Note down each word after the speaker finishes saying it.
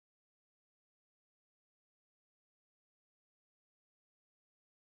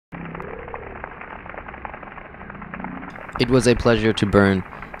It was a pleasure to burn.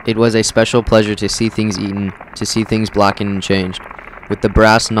 It was a special pleasure to see things eaten, to see things blackened and changed. With the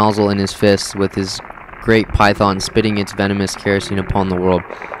brass nozzle in his fists, with his great python spitting its venomous kerosene upon the world,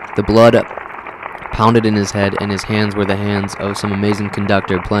 the blood pounded in his head, and his hands were the hands of some amazing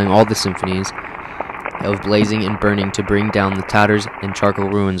conductor playing all the symphonies of blazing and burning to bring down the tatters and charcoal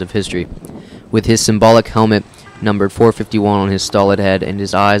ruins of history. With his symbolic helmet numbered 451 on his stolid head, and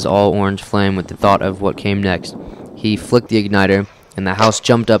his eyes all orange flame with the thought of what came next, he flicked the igniter, and the house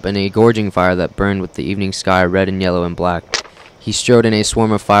jumped up in a gorging fire that burned with the evening sky red and yellow and black. He strode in a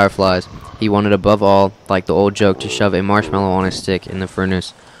swarm of fireflies. He wanted above all, like the old joke, to shove a marshmallow on a stick in the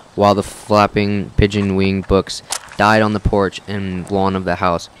furnace, while the flapping pigeon-winged books died on the porch and lawn of the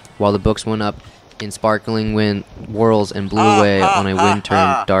house, while the books went up in sparkling wind whirls and blew away on a wind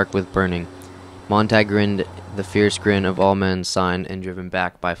turned dark with burning. Montag grinned the fierce grin of all men signed and driven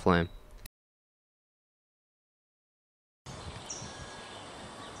back by flame.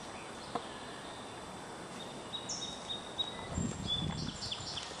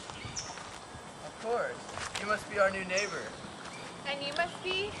 Of course. You must be our new neighbor. And you must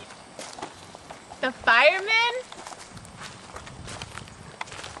be the fireman?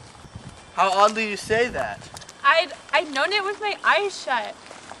 How oddly you say that. I'd known it with my eyes shut.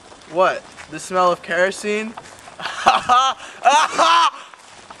 What? The smell of kerosene?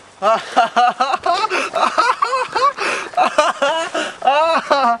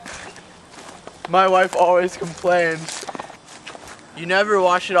 My wife always complains. You never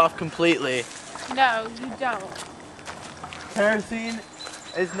wash it off completely. No, you don't. Kerosene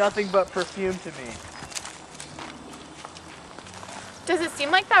is nothing but perfume to me. Does it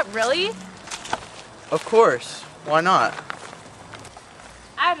seem like that really? Of course. Why not?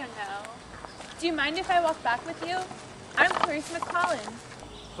 I don't know. Do you mind if I walk back with you? I'm Clarice McCollin.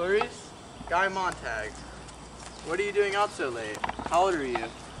 Clarice? Guy Montag. What are you doing out so late? How old are you?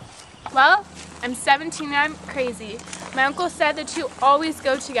 Well, I'm 17 and I'm crazy. My uncle said the two always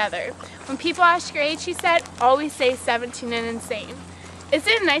go together. When people ask your age, he said, always say 17 and insane. Is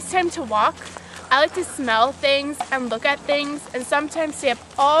it a nice time to walk? I like to smell things and look at things and sometimes stay up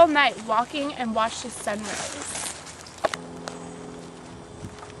all night walking and watch the sunrise.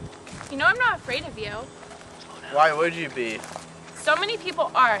 You know I'm not afraid of you. Why would you be? So many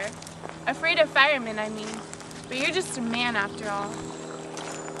people are. Afraid of firemen, I mean. But you're just a man after all.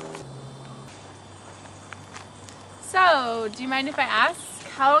 So, do you mind if I ask,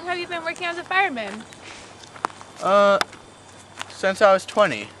 how long have you been working as a fireman? Since I was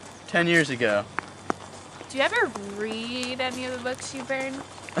 20, 10 years ago. Do you ever read any of the books you burn?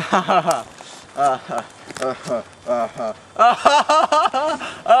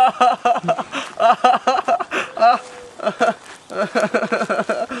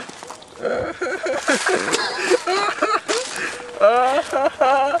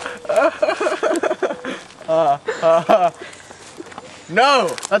 No,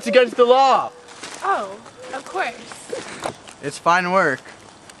 that's against the law. Oh, of course. It's fine work.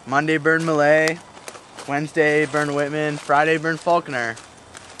 Monday burn Malay, Wednesday burn Whitman, Friday burn Faulkner.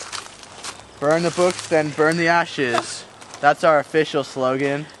 Burn the books, then burn the ashes. That's our official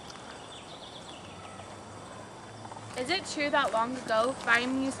slogan. Is it true that long ago,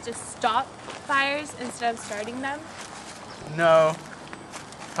 firemen used to stop fires instead of starting them? No.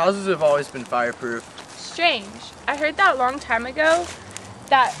 Houses have always been fireproof. Strange. I heard that a long time ago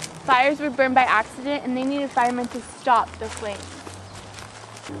that fires were burned by accident and they needed firemen to stop the flames.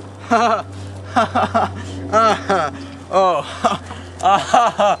 Why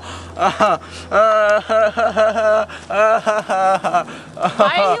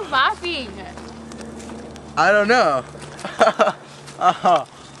are you laughing? I don't know.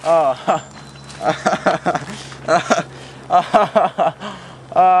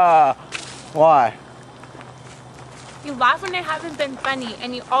 Why? You laugh when I haven't been funny,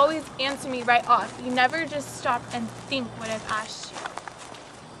 and you always answer me right off. You never just stop and think what I've asked you.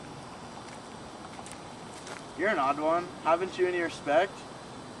 You're an odd one. Haven't you any respect?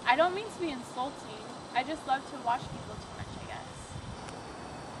 I don't mean to be insulting. I just love to watch people too much, I guess.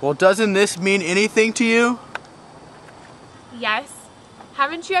 Well, doesn't this mean anything to you? Yes.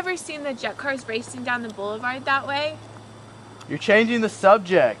 Haven't you ever seen the jet cars racing down the boulevard that way? You're changing the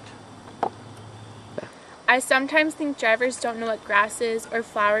subject. I sometimes think drivers don't know what grass is or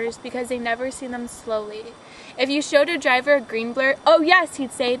flowers because they never see them slowly. If you showed a driver a green blur, oh yes,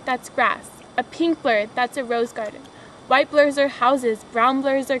 he'd say, that's grass. A pink blur, that's a rose garden. White blurs are houses, brown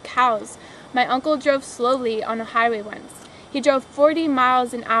blurs are cows. My uncle drove slowly on a highway once. He drove 40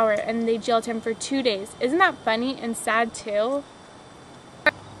 miles an hour and they jailed him for 2 days. Isn't that funny and sad too?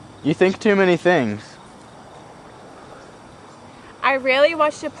 You think too many things. I rarely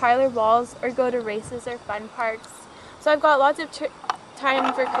watch the parlor walls or go to races or fun parks, so I've got lots of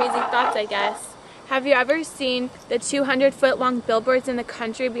time for crazy thoughts, I guess. Have you ever seen the 200-foot-long billboards in the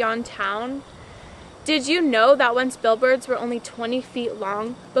country beyond town? Did you know that once billboards were only 20 feet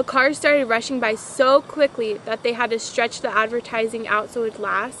long, but cars started rushing by so quickly that they had to stretch the advertising out so it would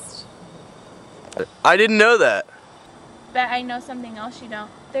last? I didn't know that. Bet I know something else you don't.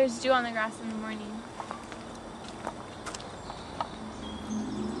 There's dew on the grass in the morning.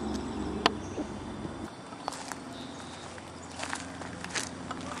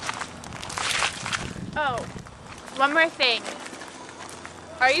 Oh, one more thing.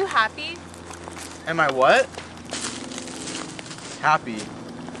 Are you happy? Am I what? Happy.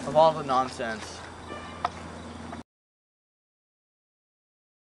 Of all the nonsense.